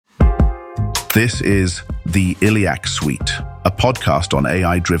This is The Iliac Suite, a podcast on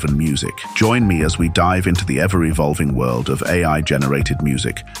AI-driven music. Join me as we dive into the ever-evolving world of AI-generated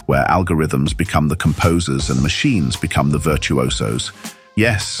music, where algorithms become the composers and machines become the virtuosos.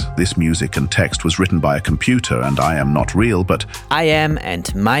 Yes, this music and text was written by a computer, and I am not real, but I am,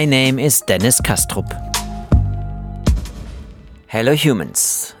 and my name is Dennis Kastrup. Hello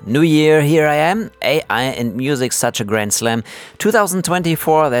humans. New year, here I am. AI and music, such a grand slam.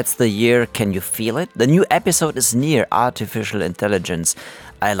 2024, that's the year. Can you feel it? The new episode is near, artificial intelligence.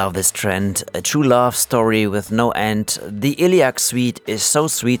 I love this trend. A true love story with no end. The Iliac Suite is so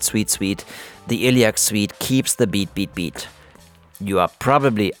sweet, sweet, sweet. The Iliac Suite keeps the beat. You are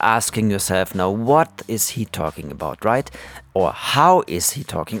probably asking yourself now, what is he talking about, right? Or how is he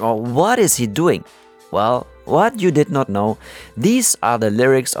talking? Or what is he doing? Well, what you did not know, these are the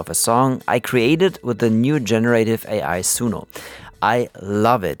lyrics of a song I created with the new generative AI Suno. I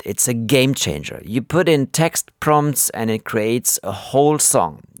love it. It's a game changer. You put in text prompts and it creates a whole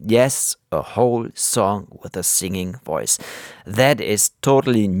song. Yes, a whole song with a singing voice. That is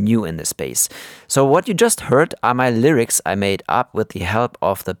totally new in the space. So what you just heard are my lyrics I made up with the help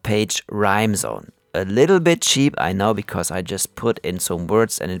of the page Rhyme Zone. A little bit cheap, I know, because I just put in some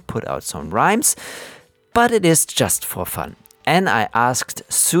words and it put out some rhymes. But it is just for fun. And I asked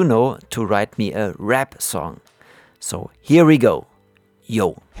Suno to write me a rap song. So here we go.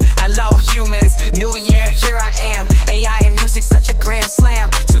 Yo. Hello humans, new year, here I am. AI and music, such a grand slam.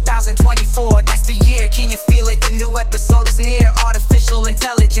 2024, that's the year, can you feel it? The new episode is near, artificial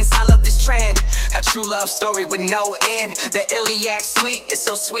intelligence, I love this trend. A true love story with no end. The Iliac Suite is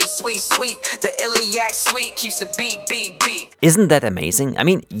so sweet, sweet, sweet. The Iliac Suite keeps the beat. Isn't that amazing? I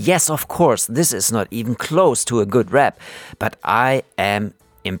mean, yes, of course, this is not even close to a good rap, but I am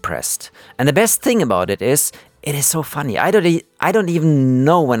impressed. And the best thing about it is so funny. I don't even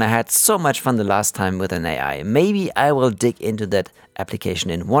know when I had so much fun the last time with an AI. Maybe I will dig into that application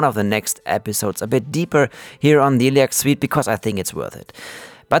in one of the next episodes a bit deeper here on the Iliac Suite because I think it's worth it.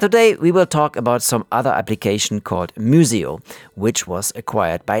 But today we will talk about some other application called Museo, which was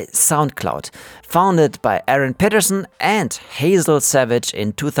acquired by SoundCloud, founded by Aaron Peterson and Hazel Savage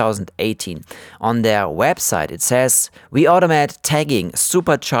in 2018. On their website it says, "We automate tagging,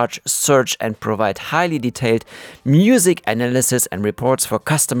 supercharge search and provide highly detailed music analysis and reports for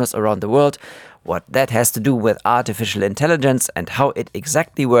customers around the world." What that has to do with artificial intelligence and how it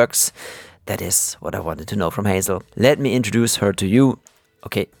exactly works, that is what I wanted to know from Hazel. Let me introduce her to you.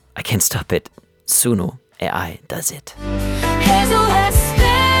 Okay, I can't stop it. Suno AI does it. Hazel has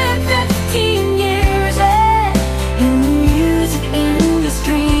spent 15 years in the music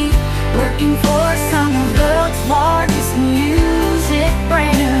industry, working for some of the world's largest music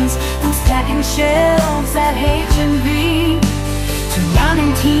brands, from stacking shelves at H&B to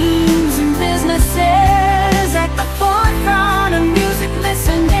running teams and businesses at the forefront of music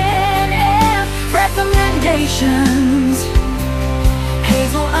listening and recommendations.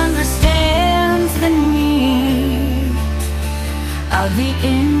 Hazel understands the need of the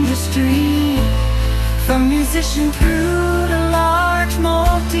industry, from musician through to large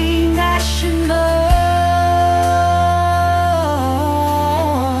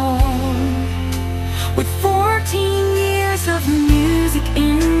multinational. With 14 years of music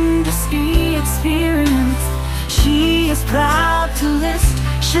industry experience, she is proud to list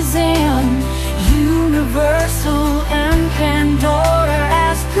Shazam, Universal, and Pandora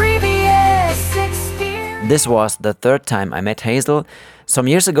as previous experience. This was the third time I met Hazel. Some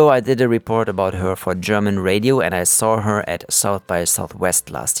years ago I did a report about her for German radio and I saw her at South by Southwest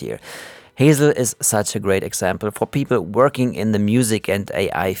last year. Hazel is such a great example for people working in the music and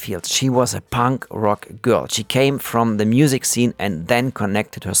AI field. She was a punk rock girl. She came from the music scene and then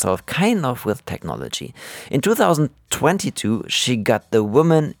connected herself kind of with technology. In 2022, she got the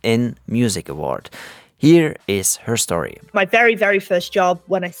Woman in Music Award. Here is her story. My very, very first job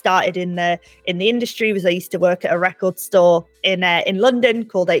when I started in the industry was I used to work at a record store in London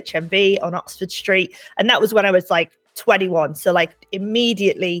called HMV on Oxford Street, and that was when I was like 21. So like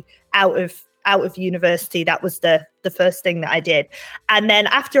immediately out of university, that was the first thing that I did. And then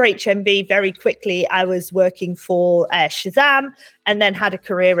after HMV, very quickly I was working for Shazam, and then had a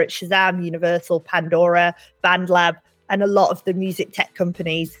career at Shazam, Universal, Pandora, BandLab, and a lot of the music tech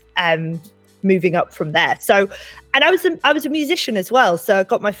companies. Moving up from there. So, and I was a musician as well. So I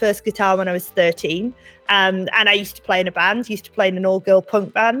got my first guitar when I was 13. And I used to play in a band, used to play in an all-girl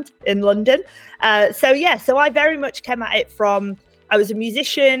punk band in London. So I very much came at it from, I was a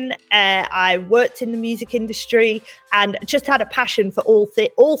musician, I worked in the music industry, and just had a passion for all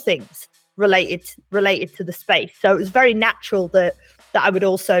things related to the space. So it was very natural that that I would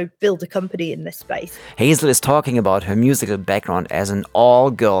also build a company in this space. Hazel is talking about her musical background as an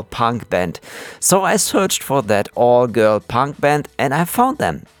all-girl punk band. So I searched for that all-girl punk band and I found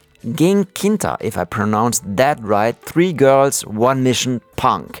them. Ging Quinta, if I pronounced that right, 3 girls, 1 mission,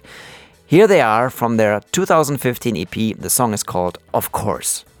 punk. Here they are from their 2015 EP. The song is called Of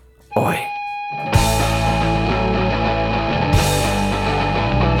Course. Oi.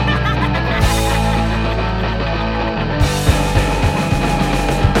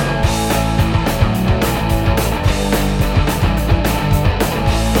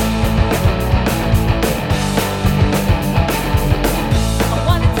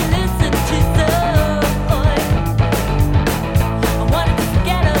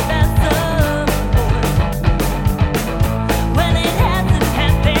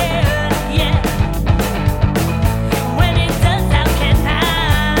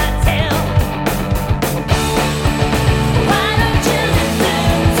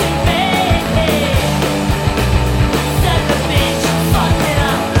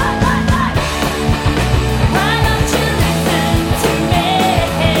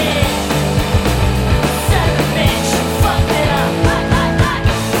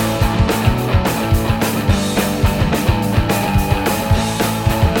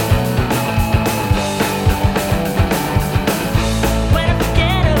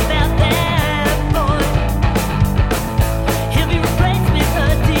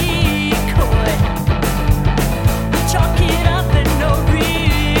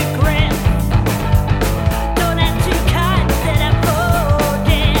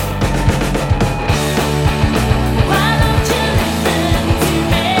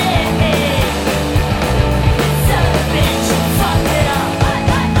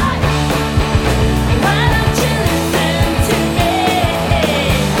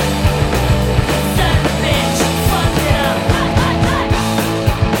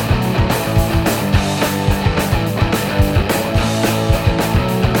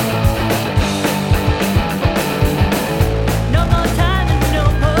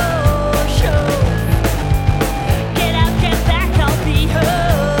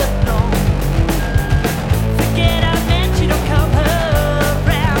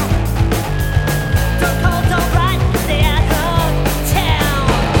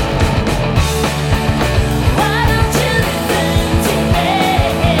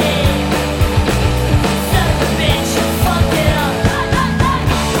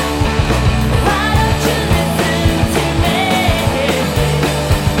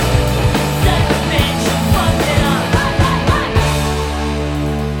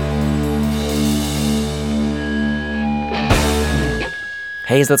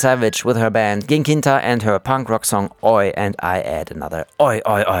 Hazel Savage with her band Ging Quinta and her punk rock song Oi, and I add another Oi,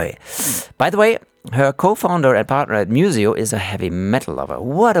 Oi, Oi. By the way, her co-founder and partner at Museo is a heavy metal lover.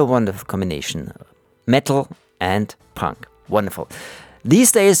 What a wonderful combination. Metal and punk. Wonderful.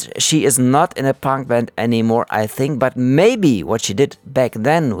 These days, she is not in a punk band anymore, I think, but maybe what she did back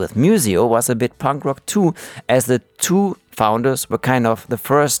then with Museo was a bit punk rock too, as the two founders were kind of the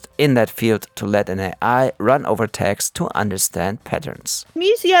first in that field to let an AI run over text to understand patterns.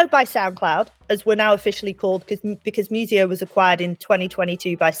 Museo by SoundCloud, as we're now officially called, because Museo was acquired in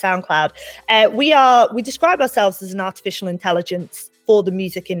 2022 by SoundCloud, we describe ourselves as an artificial intelligence for the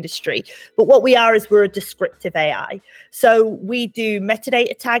music industry. But what we are is we're a descriptive AI. So we do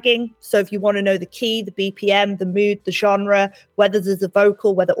metadata tagging. So if you want to know the key, the BPM, the mood, the genre, whether there's a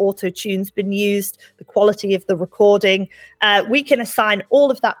vocal, whether auto-tune's been used, the quality of the recording, we can assign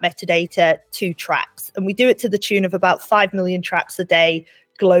all of that metadata to tracks. And we do it to the tune of about 5 million tracks a day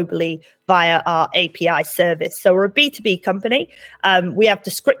globally via our API service. So we're a B2B company. We have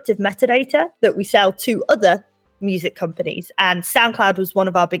descriptive metadata that we sell to other music companies, and SoundCloud was one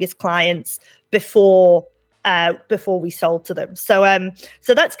of our biggest clients before we sold to them. So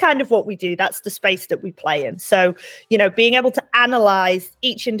that's kind of what we do. That's the space that we play in. So, being able to analyze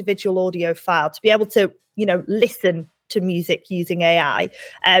each individual audio file, to be able to, listen to music using AI,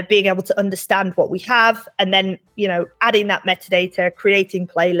 being able to understand what we have, and then, adding that metadata, creating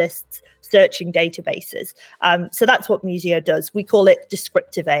playlists, searching databases. So that's what Museo does. We call it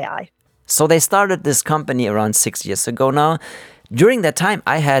descriptive AI. So they started this company around 6 years ago now. During that time,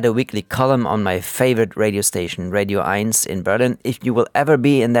 I had a weekly column on my favorite radio station, Radio 1 in Berlin. If you will ever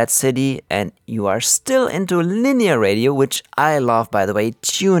be in that city and you are still into linear radio, which I love, by the way,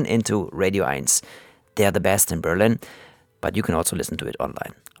 tune into Radio 1. They are the best in Berlin, but you can also listen to it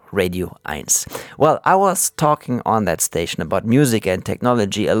online. Radio 1. Well, I was talking on that station about music and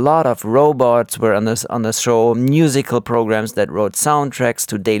technology. A lot of robots were on the show, musical programs that wrote soundtracks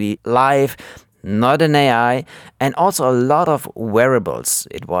to daily life. not an AI, and also a lot of wearables.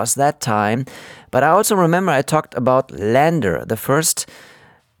 It was that time. But I also remember I talked about Lander, the first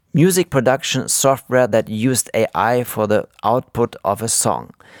music production software that used AI for the output of a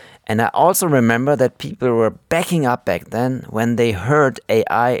song. And I also remember that people were backing up back then when they heard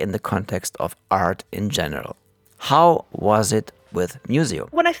AI in the context of art in general. How was it with Museo?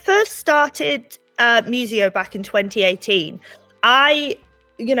 When I first started Museo back in 2018,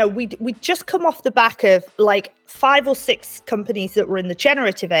 we'd just come off the back of like 5 or 6 companies that were in the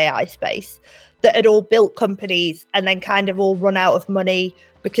generative AI space that had all built companies and then kind of all run out of money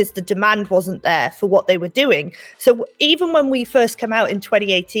because the demand wasn't there for what they were doing. So even when we first came out in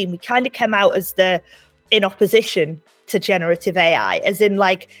 2018, we kind of came out as in opposition to generative AI, as in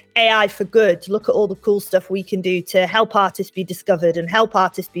like AI for good. Look at all the cool stuff we can do to help artists be discovered and help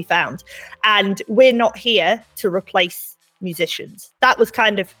artists be found. And we're not here to replace musicians. That was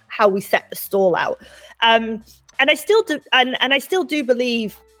kind of how we set the stall out. And I still do, and I still do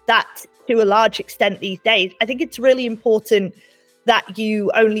believe that to a large extent these days. I think it's really important that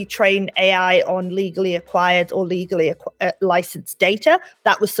you only train AI on legally acquired or legally licensed data.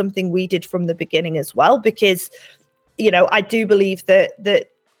 That was something we did from the beginning as well, because, I do believe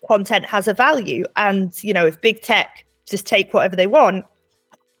that content has a value. And, if big tech just take whatever they want,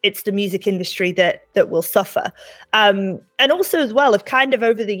 it's the music industry that will suffer. And also as well, of kind of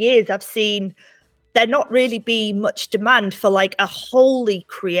over the years, I've seen there not really be much demand for like a wholly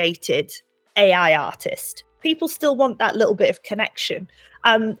created AI artist. People still want that little bit of connection.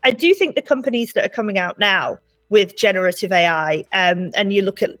 I do think the companies that are coming out now with generative AI, and you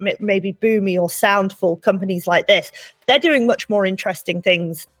look at maybe Boomy or Soundful, companies like this, they're doing much more interesting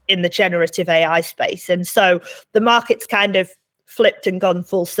things in the generative AI space. And so the market's kind of flipped and gone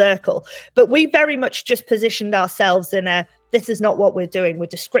full circle. But we very much just positioned ourselves in this is not what we're doing. We're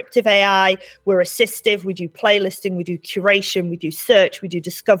descriptive AI, we're assistive, we do playlisting, we do curation, we do search, we do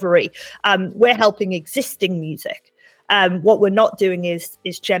discovery. We're helping existing music. What we're not doing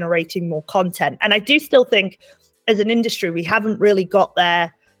is generating more content. And I do still think as an industry, we haven't really got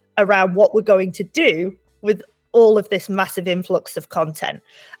there around what we're going to do with all of this massive influx of content.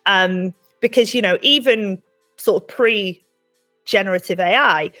 Because, even sort of pre-generative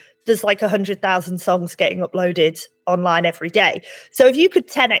AI, there's like 100,000 songs getting uploaded online every day. So if you could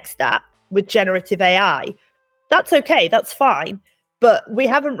 10x that with generative AI, that's okay, that's fine. But we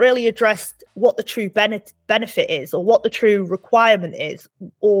haven't really addressed what the true benefit is, or what the true requirement is,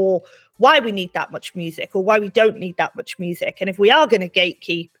 or why we need that much music, or why we don't need that much music. And if we are going to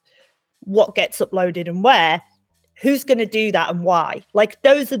gatekeep what gets uploaded and where, who's going to do that and why? Like,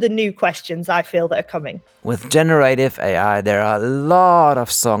 those are the new questions I feel that are coming. With generative AI, there are a lot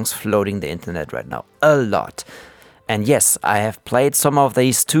of songs floating the internet right now. A lot. And yes, I have played some of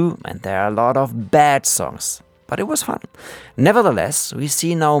these too, and there are a lot of bad songs. But it was fun. Nevertheless, we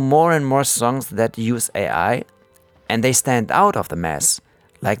see now more and more songs that use AI, and they stand out of the mass,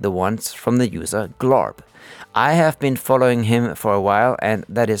 like the ones from the user Glorb. I have been following him for a while, and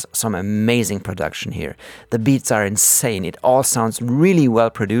that is some amazing production here. The beats are insane, it all sounds really well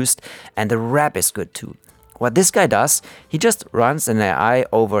produced, and the rap is good too. What this guy does, he just runs an AI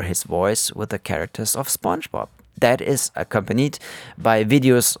over his voice with the characters of SpongeBob. That is accompanied by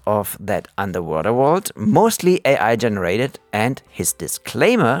videos of that underwater world, mostly AI generated, and his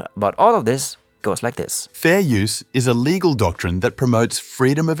disclaimer about all of this goes like this. Fair use is a legal doctrine that promotes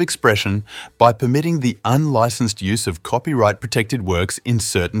freedom of expression by permitting the unlicensed use of copyright-protected works in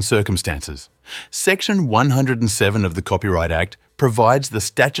certain circumstances. Section 107 of the Copyright Act provides the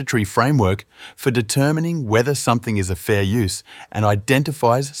statutory framework for determining whether something is a fair use and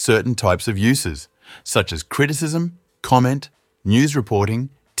identifies certain types of uses, such as criticism, comment, news reporting,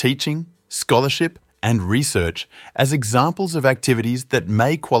 teaching, scholarship, and research as examples of activities that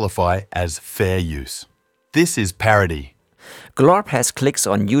may qualify as fair use. This is parody. Glorb has clicks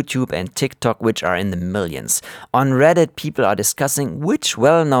on YouTube and TikTok which are in the millions. On Reddit, people are discussing which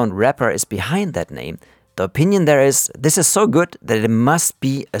well-known rapper is behind that name. The opinion there is, this is so good that it must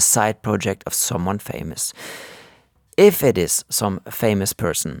be a side project of someone famous. If it is some famous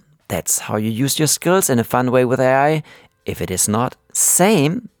person, that's how you use your skills in a fun way with AI. If it is not,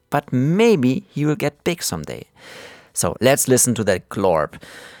 same, but maybe he will get big someday. So let's listen to that Glorb.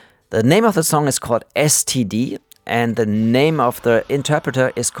 The name of the song is called STD, and the name of the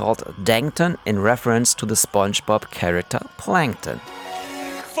interpreter is called Dankton, in reference to the SpongeBob character Plankton.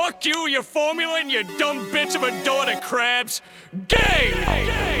 Fuck you, your formula, and you dumb bitch of a daughter crabs. Gang!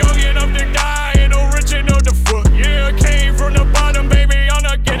 Young enough to die and original to foot. Yeah, I came from the bottom, baby, I'm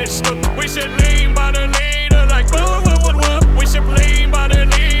not getting stuck. We should lean by the leader like whoa, whoa, whoa, whoa. We should lean by the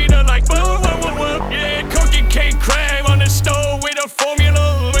leader like whoa, whoa, whoa, whoa.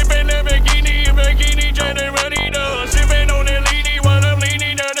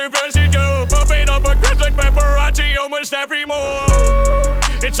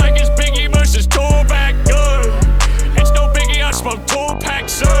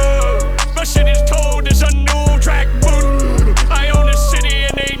 packs up. My shit is cold, it's a new track. I own the city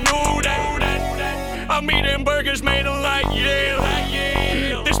and they knew that. I'm eating burgers made of light,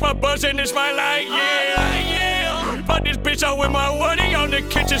 yeah. This my buzz and this my light, yeah. Fuck this bitch out with my woody on the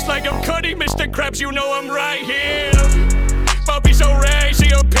kitchens like I'm Cuddy. Mr. Krabs, you know I'm right here. Puppy so rag, she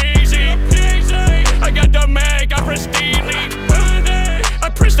a peasy. I got the mag, I press delete. I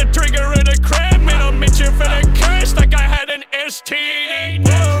press the trigger of the crab, man. I'm itching for the curse like I had an STD.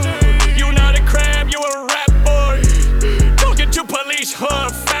 You not a crab, you a rap boy. Talking to police,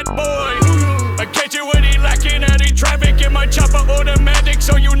 fat boy. I catch you when he lacking at the traffic in my chopper automatic,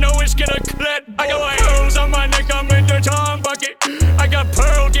 so you know it's gonna clap. I got pearls on my neck, I'm in the Tom bucket. I got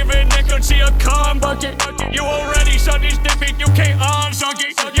pearl giving nigga, see a calm bucket. You already saw this dipping, you can't unsunk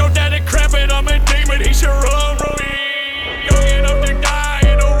it. Yo, daddy crap it, I'm a demon, he should run, Rory. Yo, get up to die,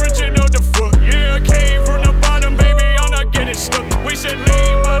 and original the foot. Yeah, I came from the bottom, baby, I'm not getting stuck. We should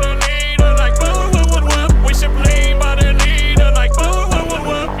lean by the leader, like whoop. We should lean by the leader, like whoop.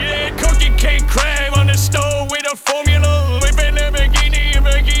 Yeah, cookie cake crab on the stove with a formula. Whipping Lamborghini,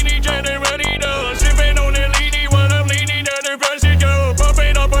 ready to sipping on the leady while I'm leaning to the passenger.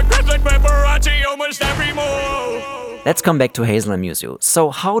 Bumping up a crest like paparazzi almost every move. Let's come back to Hazel and Museo. So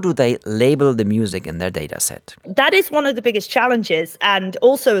how do they label the music in their data set? That is one of the biggest challenges. And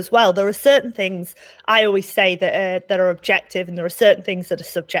also as well, there are certain things I always say that are objective, and there are certain things that are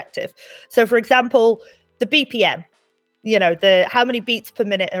subjective. So for example, the BPM, the how many beats per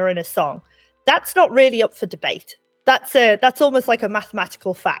minute are in a song, that's not really up for debate. That's almost like a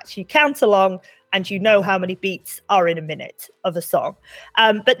mathematical fact. You count along and you know how many beats are in a minute of a song.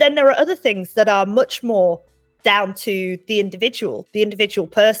 But then there are other things that are much more down to the individual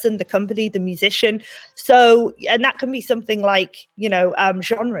person, the company, the musician. So, and that can be something like,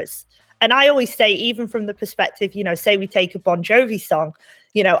 genres. And I always say, even from the perspective, say we take a Bon Jovi song,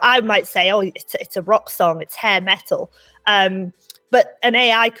 I might say, oh, it's a rock song, it's hair metal. But an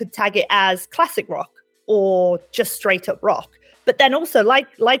AI could tag it as classic rock or just straight up rock. But then also,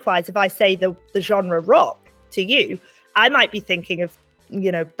 likewise, if I say the genre rock to you, I might be thinking of,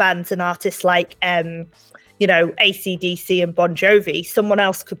 bands and artists like, AC/DC and Bon Jovi. Someone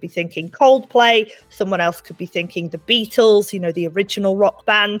else could be thinking Coldplay. Someone else could be thinking the Beatles, the original rock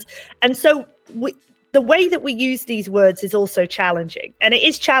band. And so the way that we use these words is also challenging. And it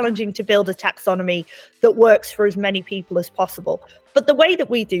is challenging to build a taxonomy that works for as many people as possible. But the way that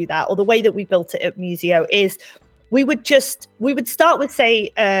we do that, or the way that we built it at Museo, is we would start with,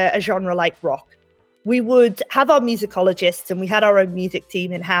 say, a genre like rock. We would have our musicologists, and we had our own music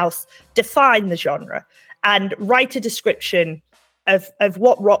team in-house, define the genre and write a description of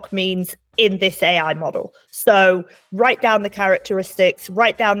what rock means in this AI model. So write down the characteristics,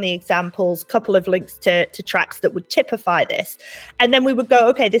 write down the examples, couple of links to tracks that would typify this. And then we would go,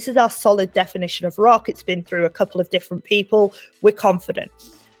 okay, this is our solid definition of rock. It's been through a couple of different people. We're confident.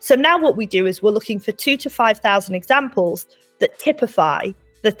 So now what we do is we're looking for 2,000 to 5,000 examples that typify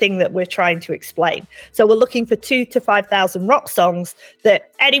the thing that we're trying to explain. So we're looking for 2,000 to 5,000 rock songs that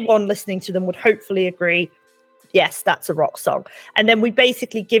anyone listening to them would hopefully agree, yes, that's a rock song. And then we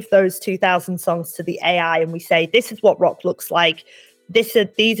basically give those 2,000 songs to the AI, and we say, this is what rock looks like. These are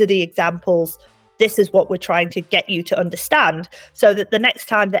the examples. This is what we're trying to get you to understand, so that the next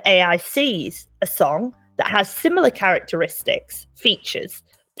time the AI sees a song that has similar characteristics, features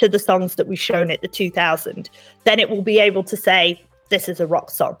to the songs that we've shown it, the 2,000, then it will be able to say, this is a rock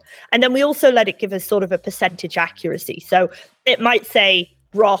song. And then we also let it give us sort of a percentage accuracy. So it might say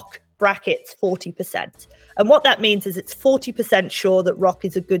rock brackets 40%. And what that means is it's 40% sure that rock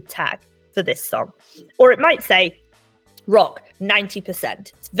is a good tag for this song. Or it might say rock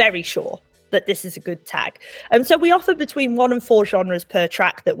 90%. It's very sure that this is a good tag. And so we offer between 1 and 4 genres per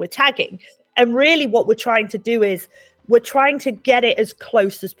track that we're tagging. And really what we're trying to do is we're trying to get it as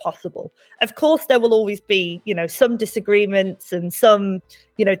close as possible. Of course, there will always be, some disagreements and some,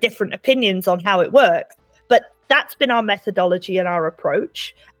 different opinions on how it works. But that's been our methodology and our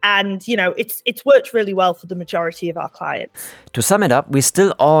approach. And, it's worked really well for the majority of our clients. To sum it up, we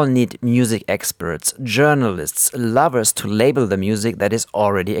still all need music experts, journalists, lovers to label the music that is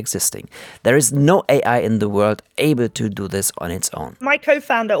already existing. There is no AI in the world able to do this on its own. My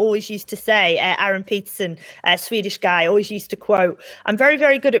co-founder always used to say, Aaron Peterson, a Swedish guy, always used to quote, I'm very,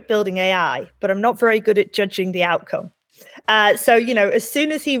 very good at building AI, but I'm not very good at judging the outcome. So, as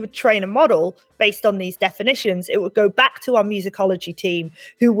soon as he would train a model based on these definitions, it would go back to our musicology team,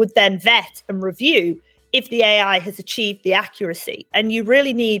 who would then vet and review if the AI has achieved the accuracy. And you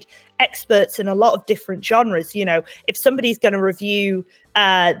really need experts in a lot of different genres. If somebody's going to review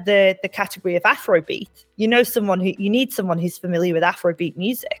the category of Afrobeat. You need someone who's familiar with Afrobeat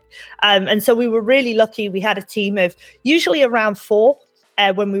music. And so we were really lucky. We had a team of usually around 4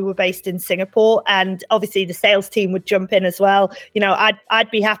 when we were based in Singapore, and obviously the sales team would jump in as well.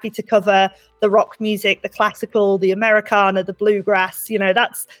 I'd be happy to cover the rock music, the classical, the Americana, the bluegrass.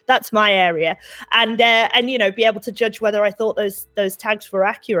 That's my area, and be able to judge whether I thought those tags were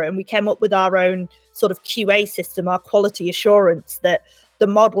accurate. And we came up with our own sort of QA system, our quality assurance that the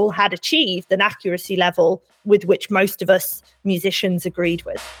model had achieved an accuracy level with which most of us musicians agreed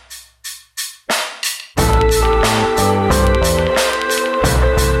with.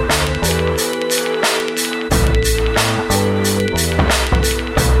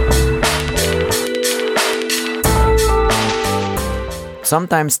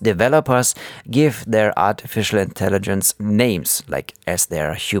 Sometimes developers give their artificial intelligence names, like as they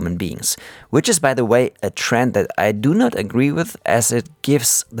are human beings, which is, by the way, a trend that I do not agree with, as it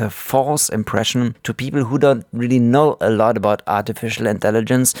gives the false impression to people who don't really know a lot about artificial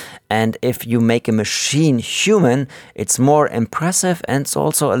intelligence. And if you make a machine human, it's more impressive and it's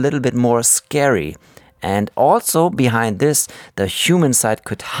also a little bit more scary. And also behind this, the human side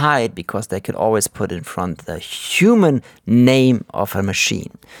could hide because they could always put in front the human name of a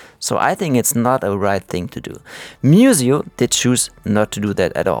machine. So I think it's not a right thing to do. Museo did choose not to do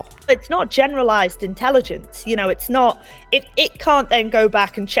that at all. It's not generalized intelligence. It's not, it can't then go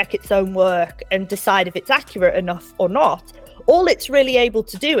back and check its own work and decide if it's accurate enough or not. All it's really able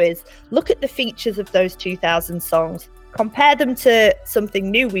to do is look at the features of those 2,000 songs, compare them to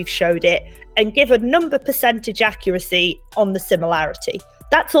something new we've showed it, and give a number percentage accuracy on the similarity.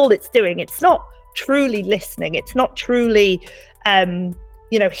 That's all it's doing. It's not truly listening. It's not truly,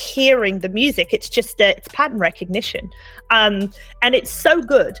 hearing the music. It's just it's pattern recognition. And it's so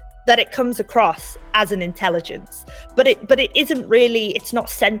good that it comes across as an intelligence, but it isn't really. It's not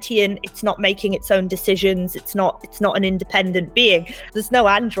sentient. It's not making its own decisions. It's not an independent being. There's no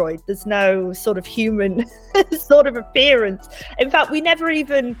android. There's no sort of human sort of appearance. In fact, we never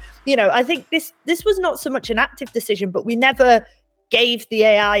even, I think this was not so much an active decision, but we never gave the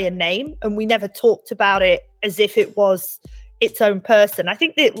AI a name, and we never talked about it as if it was its own person. I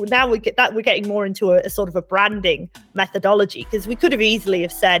think that now we're getting more into a sort of a branding methodology, because we could have easily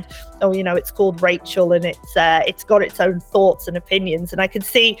have said, it's called Rachel and it's got its own thoughts and opinions. And I could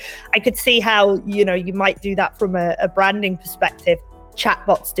see how, you might do that from a branding perspective.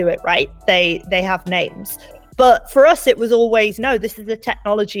 Chatbots do it, right? They have names. But for us, it was always, no, this is a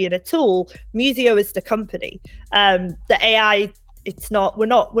technology and a tool. Museo is the company. The AI, it's not, we're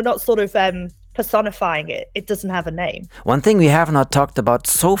not sort of personifying it. It doesn't have a name. One thing we have not talked about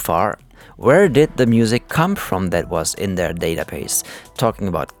so far, where did the music come from that was in their database? Talking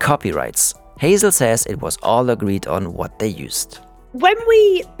about copyrights. Hazel says it was all agreed on what they used. When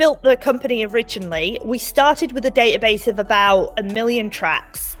we built the company originally, we started with a database of about 1 million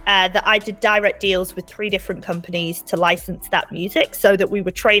tracks that I did direct deals with 3 different companies to license that music, so that we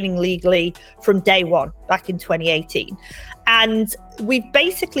were training legally from day one back in 2018. And we've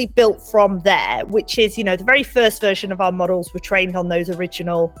basically built from there, which is, the very first version of our models were trained on those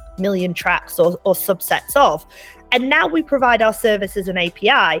original 1 million tracks or subsets of. And now we provide our service as an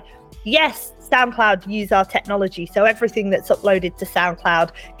API. Yes, SoundCloud use our technology, so everything that's uploaded to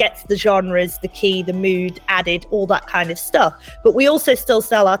SoundCloud gets the genres, the key, the mood added, all that kind of stuff. But we also still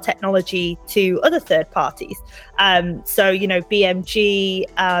sell our technology to other third parties. BMG,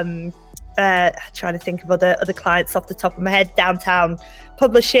 trying to think of other clients off the top of my head, Downtown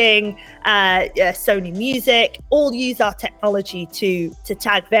Publishing, Sony Music, all use our technology to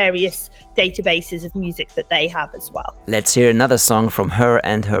tag various databases of music that they have as well. Let's hear another song from her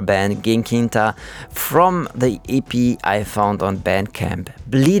and her band Ginkinta from the EP I found on Bandcamp,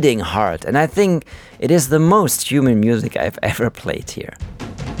 Bleeding Heart. And I think it is the most human music I've ever played here.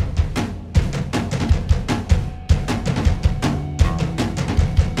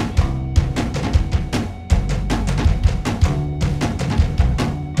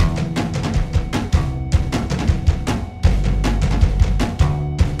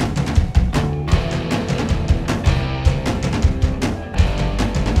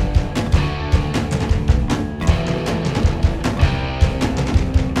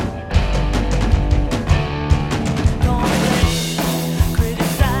 Critics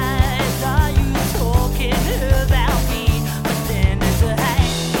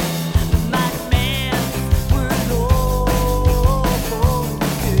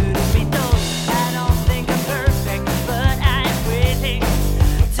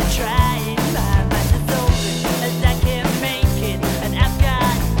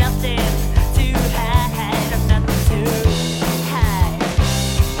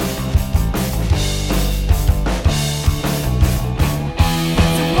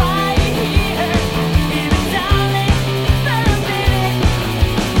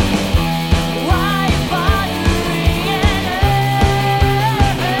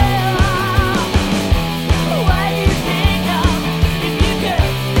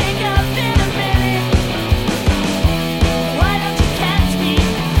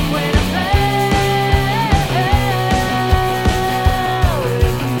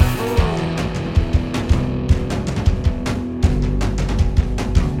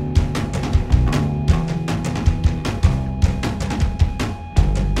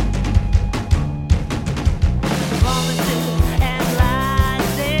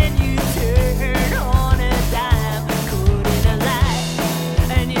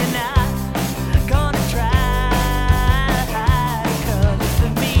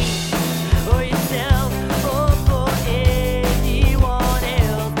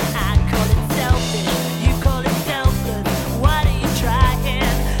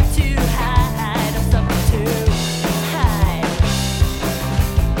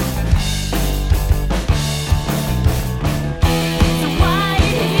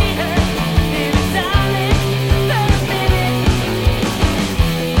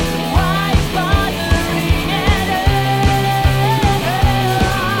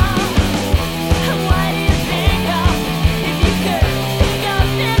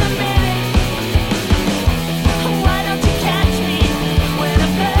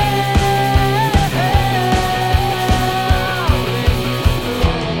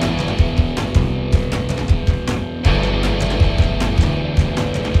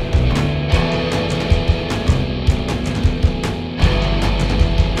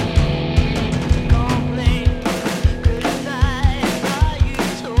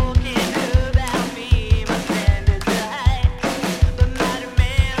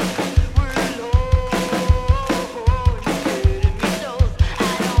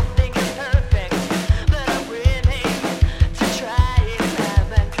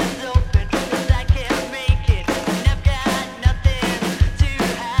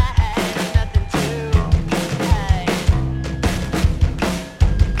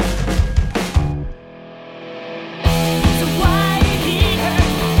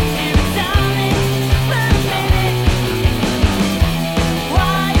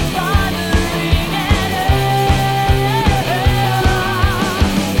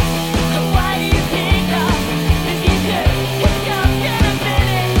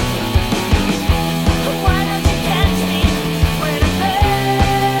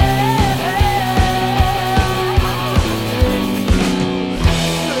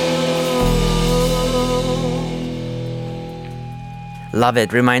Love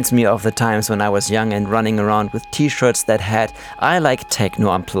it. Reminds me of the times when I was young and running around with t-shirts that had "I like techno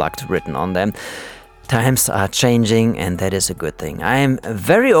unplugged" written on them. Times are changing, and that is a good thing. I am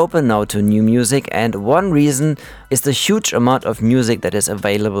very open now to new music, and one reason is the huge amount of music that is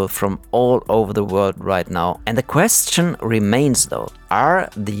available from all over the world right now. And the question remains though,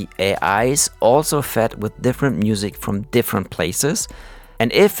 are the AIs also fed with different music from different places?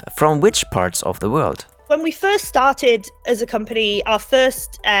 And if, from which parts of the world? When we first started as a company, our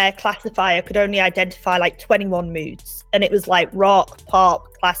first classifier could only identify like 21 moods, and it was like rock, pop,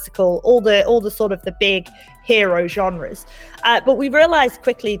 classical, all the sort of the big hero genres. But we realized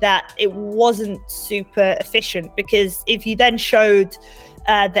quickly that it wasn't super efficient, because if you then showed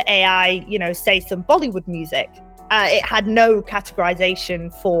the AI, say some Bollywood music, it had no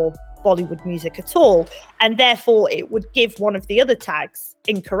categorization for Bollywood music at all, and therefore it would give one of the other tags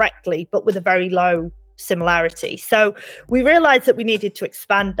incorrectly, but with a very low similarity. So we realized that we needed to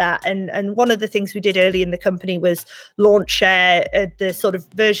expand that, and one of the things we did early in the company was launch the sort of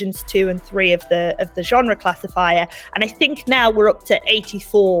versions 2 and 3 of the genre classifier, and I think now we're up to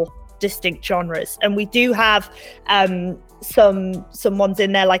 84 distinct genres, and we do have some ones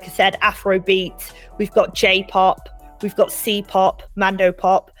in there, like I said, Afrobeat, we've got J-pop, we've got C-pop, Mando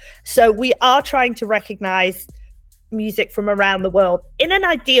pop. So we are trying to recognize music from around the world. In an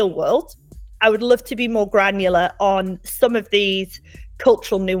ideal world, I would love to be more granular on some of these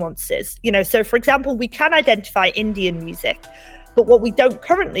cultural nuances. So for example, we can identify Indian music, but what we don't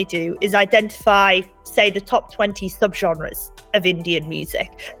currently do is identify, say, the top 20 subgenres of Indian music.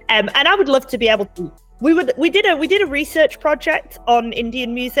 And I would love to be able to. We did a research project on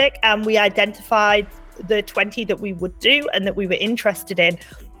Indian music, and we identified the 20 that we would do and that we were interested in.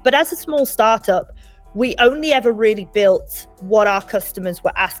 But as a small startup, we only ever really built what our customers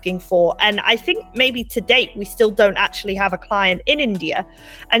were asking for. And I think maybe to date, we still don't actually have a client in India.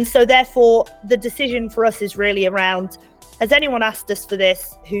 And so therefore, the decision for us is really around, has anyone asked us for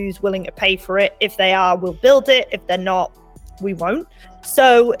this? Who's willing to pay for it? If they are, we'll build it. If they're not, we won't.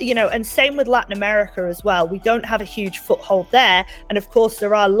 So, and same with Latin America as well. We don't have a huge foothold there. And of course,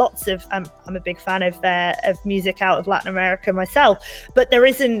 there are lots of, I'm a big fan of music out of Latin America myself, but there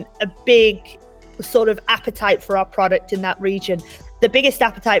isn't a big sort of appetite for our product in that region. The biggest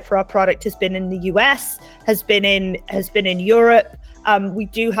appetite for our product has been in the US, has been in Europe. We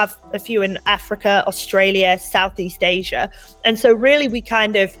do have a few in Africa, Australia, Southeast Asia. And so really we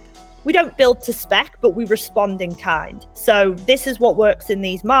don't build to spec, but we respond in kind. So this is what works in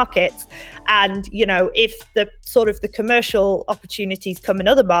these markets. And, if the commercial opportunities come in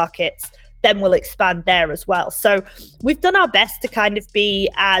other markets, then we'll expand there as well. So we've done our best to kind of be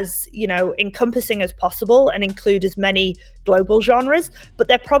as, encompassing as possible and include as many global genres, but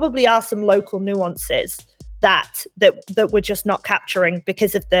there probably are some local nuances that we're just not capturing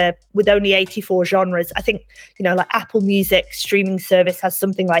because of with only 84 genres. I think, like Apple Music streaming service has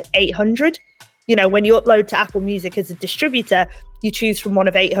something like 800. When you upload to Apple Music as a distributor, you choose from one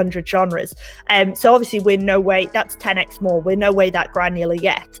of 800 genres. So obviously we're no way, that's 10x more. We're no way that granular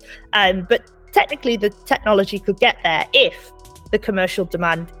yet. But technically the technology could get there if the commercial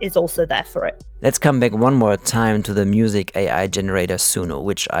demand is also there for it. Let's come back one more time to the music AI generator Suno,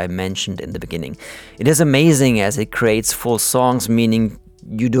 which I mentioned in the beginning. It is amazing as it creates full songs, meaning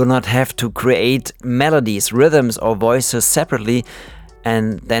you do not have to create melodies, rhythms, or voices separately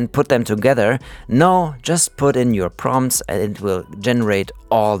and then put them together. No, just put in your prompts and it will generate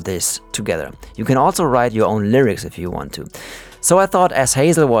all this together. You can also write your own lyrics if you want to. So I thought, as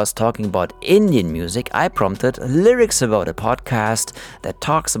Hazel was talking about Indian music, I prompted lyrics about a podcast that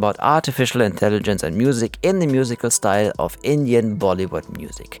talks about artificial intelligence and music in the musical style of Indian Bollywood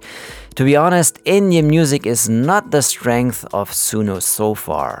music. To be honest, Indian music is not the strength of Suno so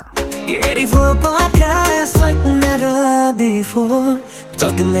far. You ready for a podcast like never before?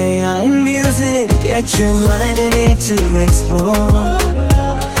 Talking AI and music, get your mind ready to explore.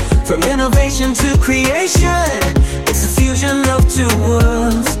 From innovation to creation, it's a fusion of two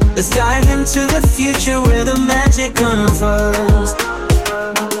worlds. Let's dive into the future where the magic unfolds.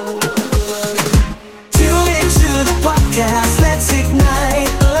 Tune into the podcast, let's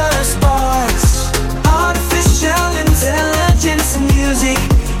ignite the sparks. Artificial intelligence and music,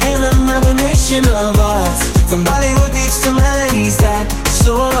 an amalgamation of arts. From Bollywood beats to melodies that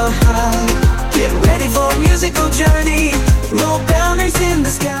soar high. Get ready for a musical journey, no boundaries in the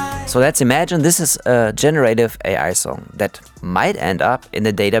sky. So let's imagine this is a generative AI song that might end up in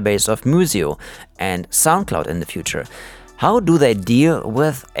the database of Museo and SoundCloud in the future. How do they deal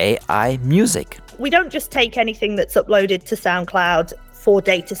with AI music? We don't just take anything that's uploaded to SoundCloud for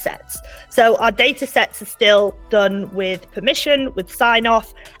data sets. So our data sets are still done with permission, with sign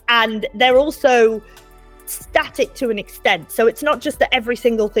off, and they're also static to an extent. So it's not just that every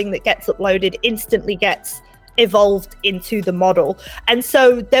single thing that gets uploaded instantly gets evolved into the model. And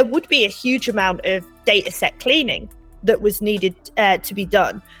so there would be a huge amount of data set cleaning that was needed to be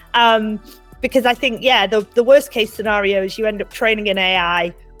done. Because I think, the worst case scenario is you end up training an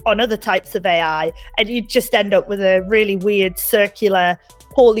AI on other types of AI, and you just end up with a really weird, circular,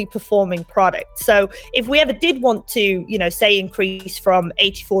 poorly performing product. So if we ever did want to, say increase from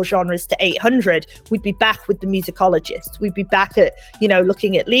 84 genres to 800, we'd be back with the musicologists. We'd be back at,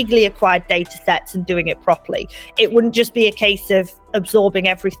 looking at legally acquired data sets and doing it properly. It wouldn't just be a case of absorbing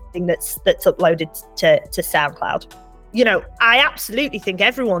everything that's uploaded to SoundCloud. I absolutely think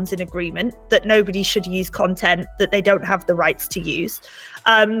everyone's in agreement that nobody should use content that they don't have the rights to use.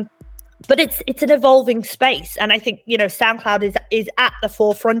 But it's an evolving space. And I think, SoundCloud is at the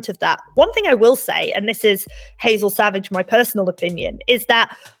forefront of that. One thing I will say, and this is Hazel Savage, my personal opinion, is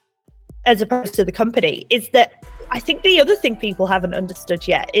that, as opposed to the company, is that I think the other thing people haven't understood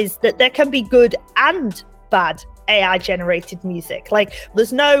yet is that there can be good and bad AI generated music. Like,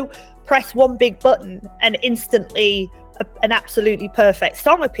 there's no press one big button and instantly an absolutely perfect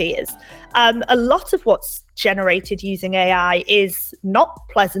song appears. A lot of what's generated using AI is not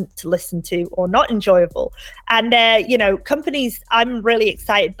pleasant to listen to or not enjoyable. And, companies, I'm really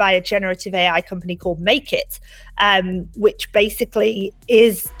excited by a generative AI company called Make It, which basically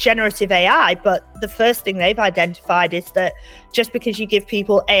is generative AI. But the first thing they've identified is that just because you give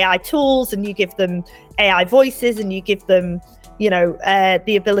people AI tools and you give them AI voices and you give them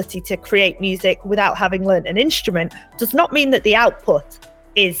the ability to create music without having learned an instrument does not mean that the output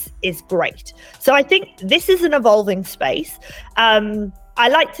is great. So I think this is an evolving space. I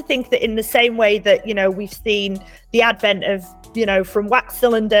like to think that in the same way that, we've seen the advent of, from wax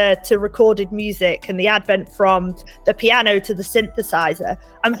cylinder to recorded music and the advent from the piano to the synthesizer,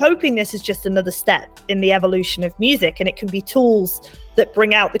 I'm hoping this is just another step in the evolution of music, and it can be tools that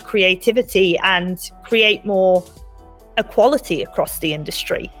bring out the creativity and create more equality across the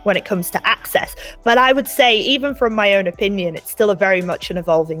industry when it comes to access. But I would say, even from my own opinion, it's still a very much an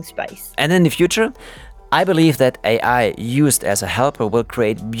evolving space. And in the future, I believe that AI used as a helper will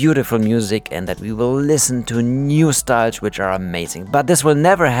create beautiful music and that we will listen to new styles which are amazing. But this will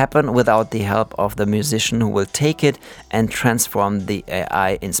never happen without the help of the musician who will take it and transform the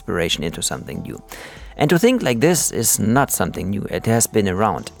AI inspiration into something new. And to think like this is not something new. It has been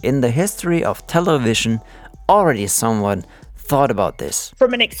around. In the history of television, already someone thought about this.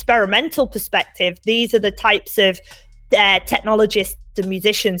 From an experimental perspective, these are the types of technologists and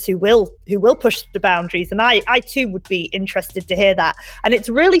musicians who will push the boundaries. And I too would be interested to hear that. And it's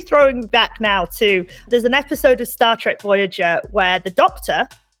really throwing me back now to, there's an episode of Star Trek Voyager where the Doctor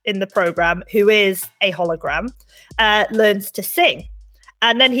in the program, who is a hologram, learns to sing.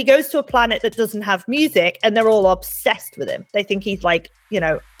 And then he goes to a planet that doesn't have music, and they're all obsessed with him. They think he's like,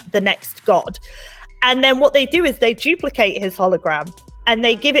 the next god. And then what they do is they duplicate his hologram and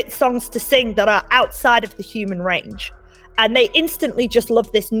they give it songs to sing that are outside of the human range. And they instantly just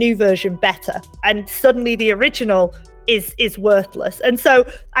love this new version better. And suddenly the original is worthless. And so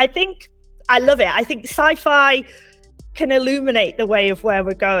I think I love it. I think sci-fi can illuminate the way of where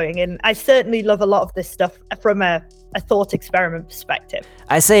we're going. And I certainly love a lot of this stuff from a thought experiment perspective.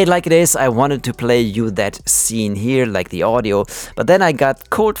 I say it like it is. I wanted to play you that scene here, like the audio, but then I got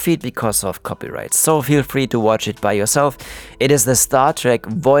cold feet because of copyright. So feel free to watch it by yourself. It is the Star Trek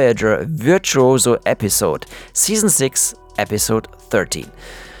Voyager Virtuoso episode, Season 6, Episode 13.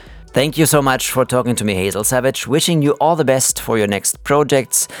 Thank you so much for talking to me, Hazel Savage. Wishing you all the best for your next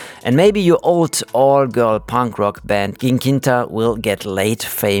projects. And maybe your old all-girl punk rock band Ginkinta will get late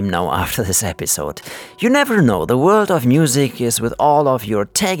fame now after this episode. You never know. The world of music is, with all of your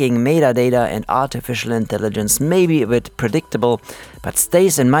tagging, metadata and artificial intelligence, maybe a bit predictable, but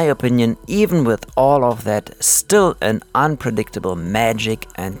stays, in my opinion, even with all of that, still an unpredictable magic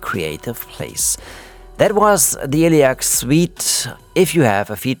and creative place. That was the Iliac Suite. If you have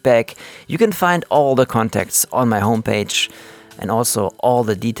a feedback, you can find all the contacts on my homepage and also all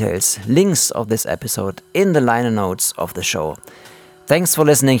the details, links of this episode in the liner notes of the show. Thanks for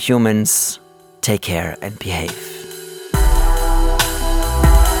listening, humans. Take care and behave.